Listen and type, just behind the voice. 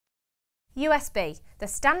USB, the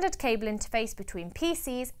standard cable interface between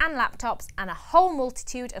PCs and laptops and a whole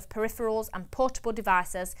multitude of peripherals and portable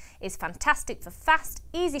devices, is fantastic for fast,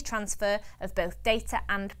 easy transfer of both data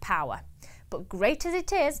and power. But great as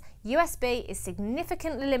it is, USB is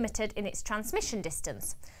significantly limited in its transmission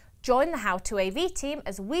distance. Join the HowToAV team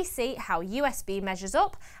as we see how USB measures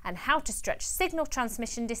up and how to stretch signal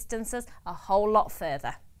transmission distances a whole lot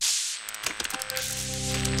further.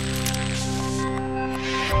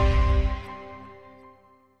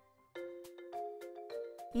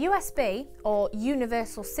 USB, or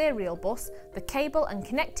Universal Serial Bus, the cable and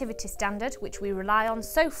connectivity standard which we rely on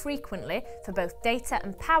so frequently for both data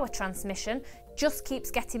and power transmission, just keeps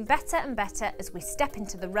getting better and better as we step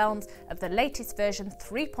into the realms of the latest version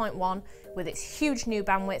 3.1 with its huge new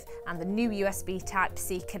bandwidth and the new USB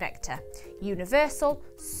Type-C connector. Universal,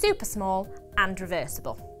 super small and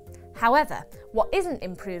reversible. However, what isn't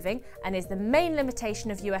improving and is the main limitation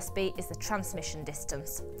of USB is the transmission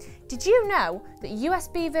distance. Did you know that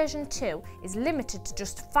USB version 2 is limited to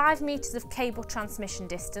just 5 meters of cable transmission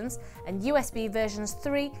distance and USB versions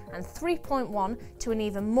 3 and 3.1 to an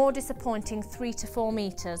even more disappointing 3 to 4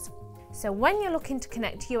 meters? So when you're looking to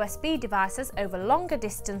connect USB devices over longer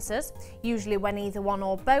distances, usually when either one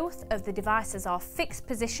or both of the devices are fixed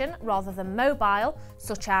position rather than mobile,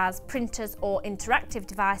 such as printers or interactive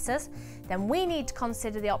devices, then we need to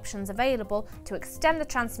consider the options available to extend the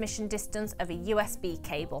transmission distance of a USB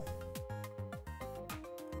cable.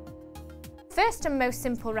 First and most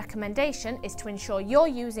simple recommendation is to ensure you're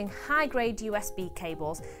using high-grade USB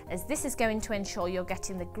cables, as this is going to ensure you're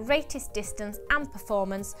getting the greatest distance and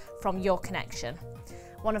performance from your connection.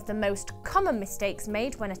 One of the most common mistakes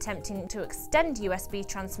made when attempting to extend USB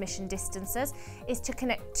transmission distances is to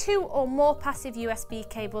connect 2 or more passive USB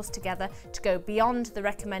cables together to go beyond the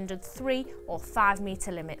recommended 3 or 5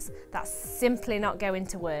 meter limits. That's simply not going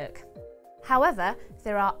to work. However,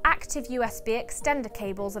 there are active USB extender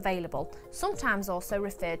cables available, sometimes also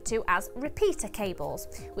referred to as repeater cables,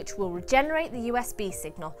 which will regenerate the USB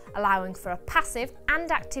signal, allowing for a passive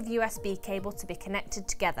and active USB cable to be connected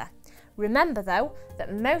together. Remember though,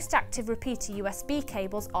 that most active repeater USB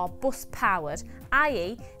cables are bus powered,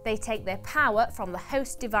 i.e. they take their power from the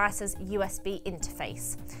host device's USB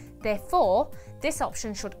interface. Therefore, this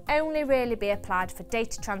option should only really be applied for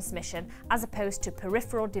data transmission as opposed to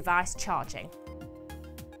peripheral device charging.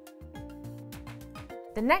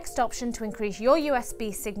 The next option to increase your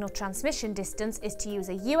USB signal transmission distance is to use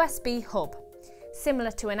a USB hub.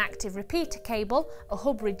 Similar to an active repeater cable, a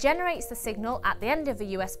hub regenerates the signal at the end of a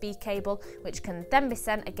USB cable, which can then be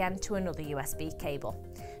sent again to another USB cable.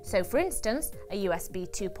 So for instance, a USB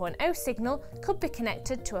 2.0 signal could be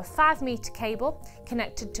connected to a 5 meter cable,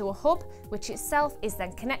 connected to a hub, which itself is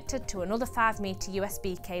then connected to another 5 meter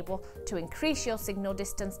USB cable to increase your signal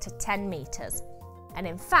distance to 10 meters. And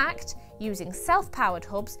in fact, using self-powered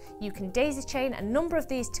hubs, you can daisy chain a number of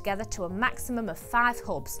these together to a maximum of 5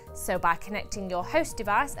 hubs. So by connecting your host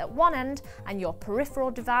device at one end and your peripheral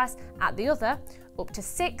device at the other, up to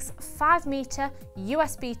 6 5 meter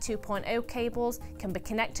USB 2.0 cables can be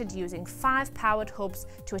connected using 5 powered hubs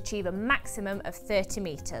to achieve a maximum of 30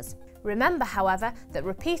 meters. Remember, however, that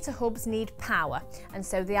repeater hubs need power, and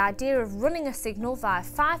so the idea of running a signal via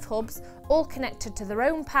 5 hubs, all connected to their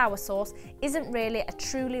own power source, isn't really a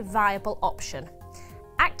truly viable option.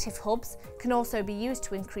 Active hubs can also be used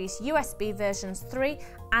to increase USB versions 3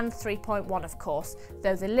 and 3.1 of course,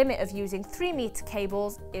 though the limit of using 3 meter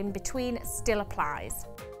cables in between still applies.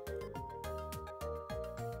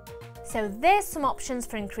 So there's some options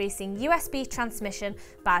for increasing USB transmission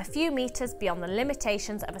by a few meters beyond the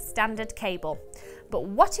limitations of a standard cable. But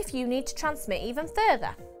what if you need to transmit even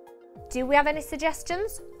further? Do we have any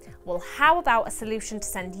suggestions? Well, how about a solution to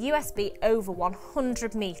send USB over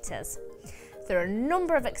 100 meters? There are a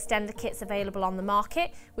number of extender kits available on the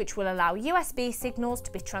market which will allow USB signals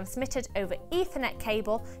to be transmitted over Ethernet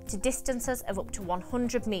cable to distances of up to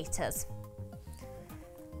 100 meters.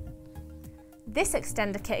 This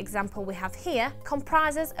extender kit example we have here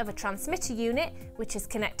comprises of a transmitter unit which is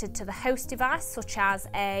connected to the host device such as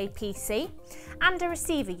a PC, and a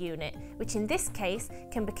receiver unit which in this case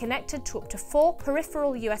can be connected to up to 4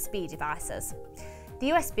 peripheral USB devices.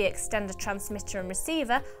 The USB extender transmitter and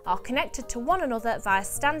receiver are connected to one another via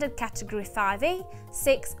standard category 5E,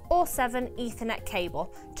 6 or 7 Ethernet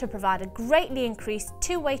cable to provide a greatly increased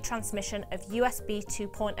two-way transmission of USB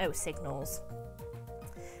 2.0 signals.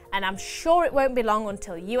 And I'm sure it won't be long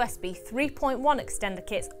until USB 3.1 extender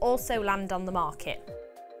kits also land on the market.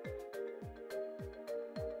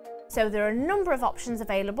 So there are a number of options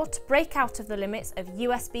available to break out of the limits of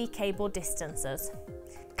USB cable distances.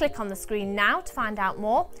 Click on the screen now to find out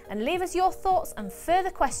more and leave us your thoughts and further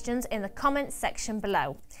questions in the comments section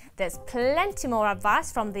below. There's plenty more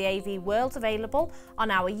advice from the AV world available on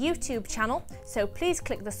our YouTube channel, so please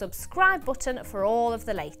click the subscribe button for all of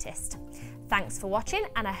the latest. Thanks for watching,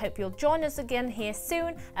 and I hope you'll join us again here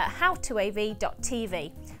soon at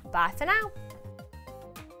HowToAV.tv. Bye for now.